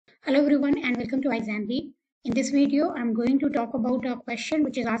Hello everyone and welcome to Jayanti. In this video, I'm going to talk about a question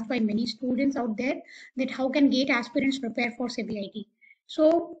which is asked by many students out there, that how can GATE aspirants prepare for SEBI?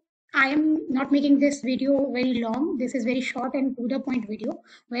 So I am not making this video very long. This is very short and to the point video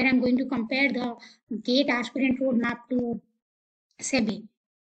where I'm going to compare the GATE aspirant roadmap to SEBI.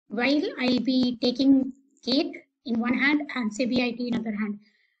 While I'll be taking GATE in one hand and SEBI in other hand,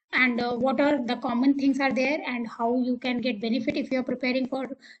 and what are the common things are there and how you can get benefit if you're preparing for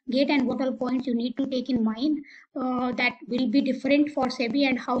GATE, and what all points you need to take in mind that will be different for SEBI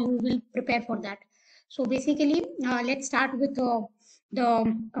and how you will prepare for that. So basically, let's start with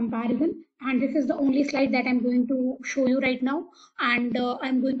the comparison, and this is the only slide that I'm going to show you right now, and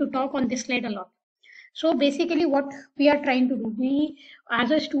I'm going to talk on this slide a lot. So basically what we are trying to do, we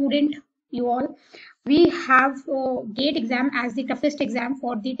as a student, you all, we have GATE exam as the toughest exam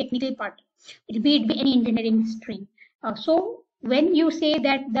for the technical part, be it be any engineering stream. So when you say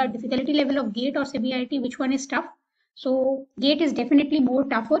that the difficulty level of GATE or CBIT, which one is tough? So GATE is definitely more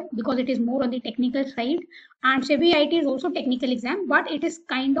tougher because it is more on the technical side, and CBIT is also technical exam, but it is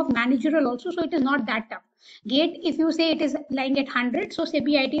kind of managerial also, so it is not that tough. GATE, if you say it is lying at 100, so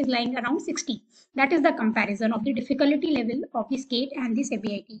CBIT is lying around 60. That is the comparison of the difficulty level of this GATE and the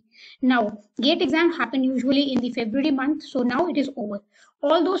CBIT. Now, GATE exam happen usually in the February month, so now it is over.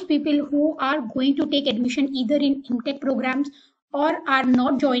 All those people who are going to take admission either in MTech programs or are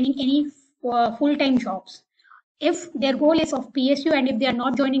not joining any full-time jobs, if their goal is of PSU and if they are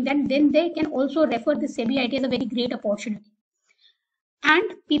not joining them, then they can also refer the SEBI as a very great opportunity. And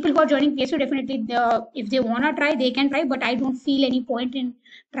people who are joining PSU, definitely, if they want to try, they can try, but I don't feel any point in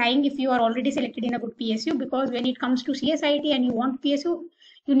trying if you are already selected in a good PSU, because when it comes to CSIT and you want PSU,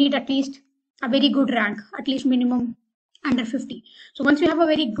 you need at least a very good rank, at least minimum under 50. So once you have a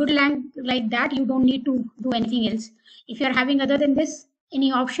very good rank like that, you don't need to do anything else. If you are having other than this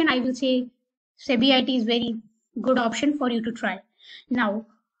any option, I will say SEBI is very good option for you to try. Now,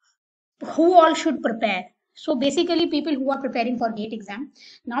 who all should prepare? So basically, people who are preparing for GATE exam,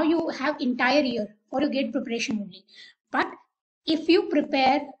 now you have entire year for your GATE preparation only. But if you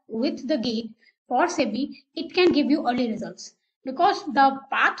prepare with the GATE for SEBI, it can give you early results, because the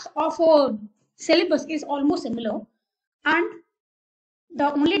path of a syllabus is almost similar, and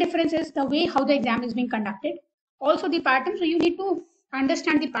the only difference is the way how the exam is being conducted. Also the pattern, so you need to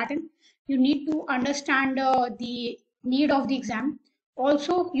understand the pattern. You need to understand the need of the exam.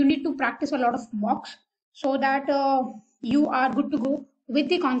 Also, you need to practice a lot of mocks so that you are good to go with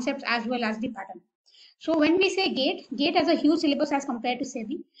the concepts as well as the pattern. So when we say GATE has a huge syllabus as compared to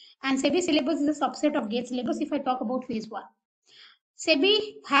SEBI, and SEBI syllabus is a subset of GATE syllabus. If I talk about phase 1, SEBI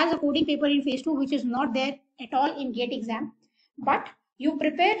has a coding paper in phase 2, which is not there at all in GATE exam, but you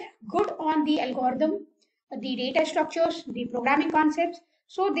prepare good on the algorithm, the data structures, the programming concepts.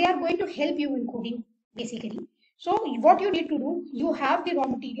 So they are going to help you in coding basically. So what you need to do, you have the raw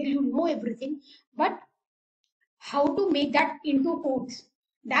material, you know everything, but how to make that into codes,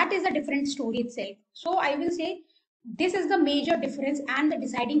 that is a different story itself. So I will say this is the major difference and the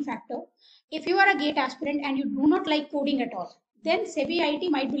deciding factor. If you are a GATE aspirant and you do not like coding at all, then SEBI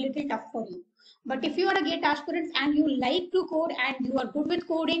might be a little tough for you. But if you are a GATE aspirant and you like to code and you are good with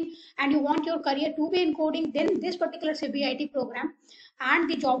coding and you want your career to be in coding, then this particular SEBI program and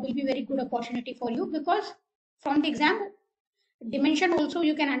the job will be very good opportunity for you, because from the exam dimension also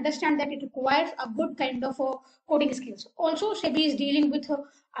you can understand that it requires a good kind of coding skills. Also, SEBI is dealing with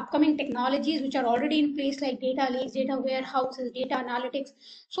upcoming technologies which are already in place, like data lakes, data warehouses, data analytics.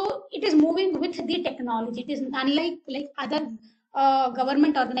 So it is moving with the technology. It is unlike like other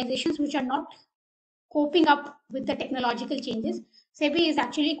government organizations which are not coping up with the technological changes. SEBI is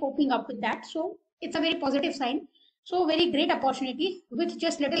actually coping up with that. So it's a very positive sign. So very great opportunity with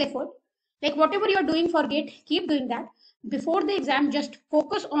just little effort. Like whatever you're doing for GATE, keep doing that. Before the exam, just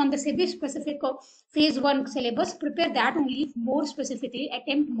focus on the SEBI specific phase 1 syllabus. Prepare that only more specifically,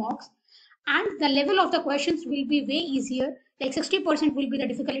 attempt mocks. And the level of the questions will be way easier. Like 60% will be the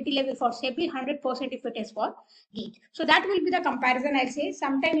difficulty level for SEBI, 100% if it is for GATE. So that will be the comparison, I'll say.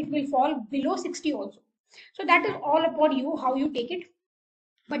 Sometime it will fall below 60 also. So that is all upon you, how you take it.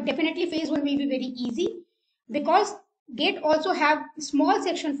 But definitely phase 1 will be very easy, because GATE also have small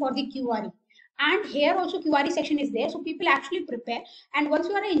section for the QRE. And here also QRE section is there. So people actually prepare. And once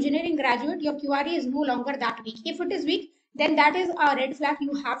you are an engineering graduate, your QRE is no longer that weak. If it is weak, then that is a red flag.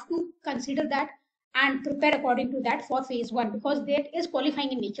 You have to consider that and prepare according to that for phase 1, because that is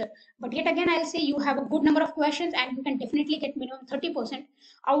qualifying in nature. But yet again, I'll say you have a good number of questions and you can definitely get minimum 30%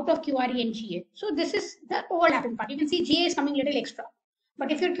 out of QRE and GA. So this is the overlapping part. You can see GA is coming a little extra.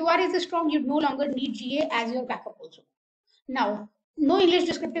 But if your QRE is strong, you no longer need GA as your backup also. Now, No English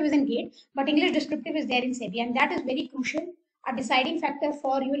descriptive is in GATE, but English descriptive is there in SEBI, and that is very crucial, a deciding factor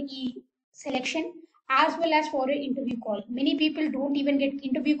for your selection as well as for your interview call. Many people don't even get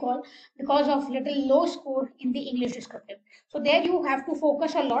interview call because of little low score in the English descriptive. So there you have to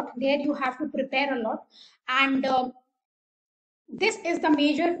focus a lot. There you have to prepare a lot, and this is the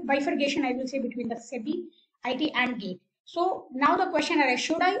major bifurcation, I will say, between the SEBI, IT, and GATE. So now the question arises,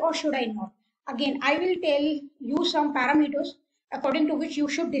 should I or should I not? Again, I will tell you some parameters according to which you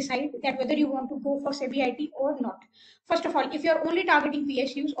should decide that whether you want to go for SEBI IT or not. First of all, if you're only targeting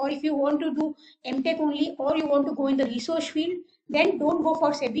PSUs, or if you want to do MTech only, or you want to go in the research field, then don't go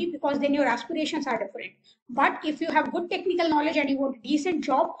for SEBI, because then your aspirations are different. But if you have good technical knowledge and you want a decent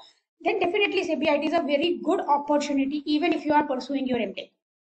job, then definitely SEBI is a very good opportunity, even if you are pursuing your MTech.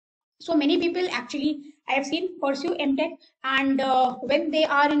 So many people actually I have seen pursue MTech, and when they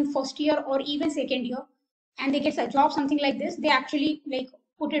are in first year or even second year, and they get a job, something like this, they actually like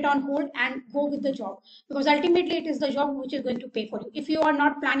put it on hold and go with the job, because ultimately it is the job which is going to pay for you. If you are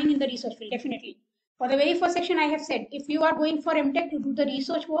not planning in the research field, definitely. For the very first section, I have said, if you are going for MTech to do the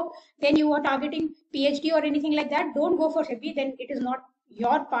research work, then you are targeting PhD or anything like that, don't go for SEBI, then it is not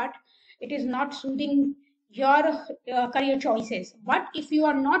your part, it is not suiting your career choices. But if you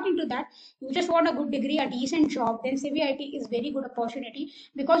are not into that, you just want a good degree, a decent job, then CBIT is very good opportunity,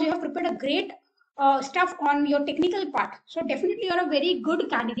 because you have prepared a great stuff on your technical part. So definitely you're a very good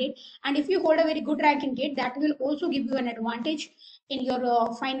candidate, and if you hold a very good rank in GATE, that will also give you an advantage in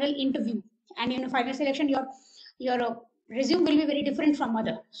your final interview, and in a final selection your resume will be very different from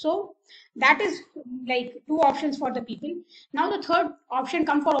other. So that is like two options for the people. Now the third option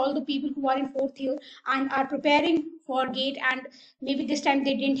come for all the people who are in fourth year and are preparing for GATE, and maybe this time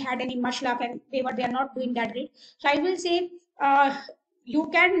they didn't had any much luck and they are not doing that great. So I will say you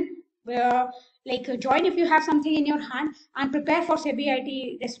can join if you have something in your hand, and prepare for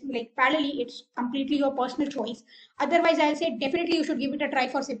CBIT like parallelly. It's completely your personal choice. Otherwise, I'll say definitely you should give it a try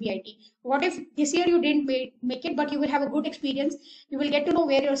for CBIT. What if this year you didn't make it, but you will have a good experience, you will get to know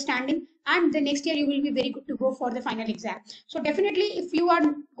where you're standing, and the next year you will be very good to go for the final exam. So definitely, if you are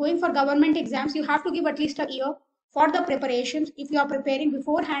going for government exams, you have to give at least a year for the preparations. If you are preparing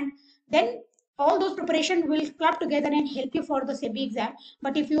beforehand, then all those preparation will club together and help you for the SEBI exam.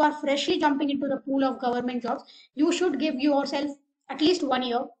 But if you are freshly jumping into the pool of government jobs, you should give yourself at least 1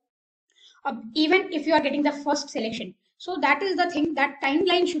 year, even if you are getting the first selection. So that is the thing, that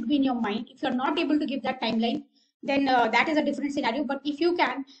timeline should be in your mind. If you're not able to give that timeline, then that is a different scenario. But if you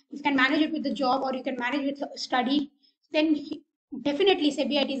can manage it with the job, or you can manage with study, then definitely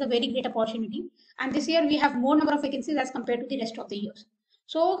CBIT is a very great opportunity. And this year we have more number of vacancies as compared to the rest of the years.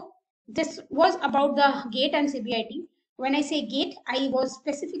 So this was about the GATE and CBIT. When I say GATE, I was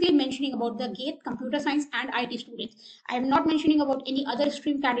specifically mentioning about the GATE computer science and IT students. I am not mentioning about any other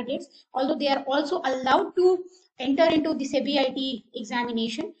stream candidates, although they are also allowed to enter into the CBIT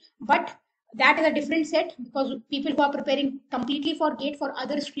examination. But that is a different set, because people who are preparing completely for GATE for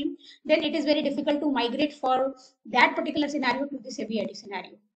other stream, then it is very difficult to migrate for that particular scenario to the CBIT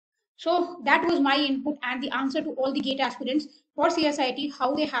scenario. So that was my input and the answer to all the GATE aspirants for CSIT,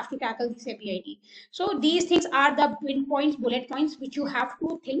 how they have to tackle the CBIT. So these things are the points, bullet points, which you have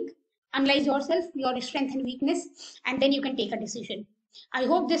to think, analyze yourself, your strength and weakness, and then you can take a decision. I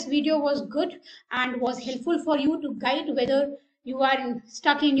hope this video was good and was helpful for you to guide whether you are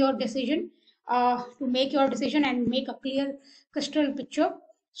stuck in your decision, to make your decision and make a clear crystal picture.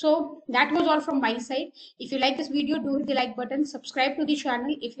 So that was all from my side. If you like this video, do hit the like button, subscribe to the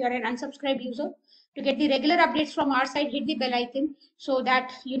channel if you are an unsubscribed user. To get the regular updates from our side, hit the bell icon, so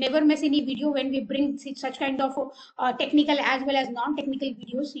that you never miss any video when we bring such kind of technical as well as non-technical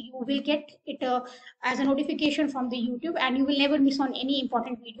videos. You will get it as a notification from the YouTube, and you will never miss on any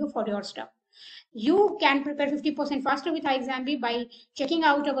important video for your stuff. You can prepare 50% faster with iExamB by checking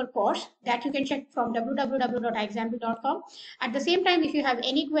out our course that you can check from www.iexamb.com. At the same time, if you have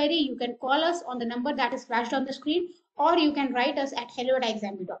any query, you can call us on the number that is flashed on the screen, or you can write us at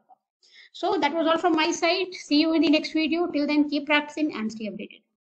hello@iexamb.com. So that was all from my side. See you in the next video. Till then, keep practicing and stay updated.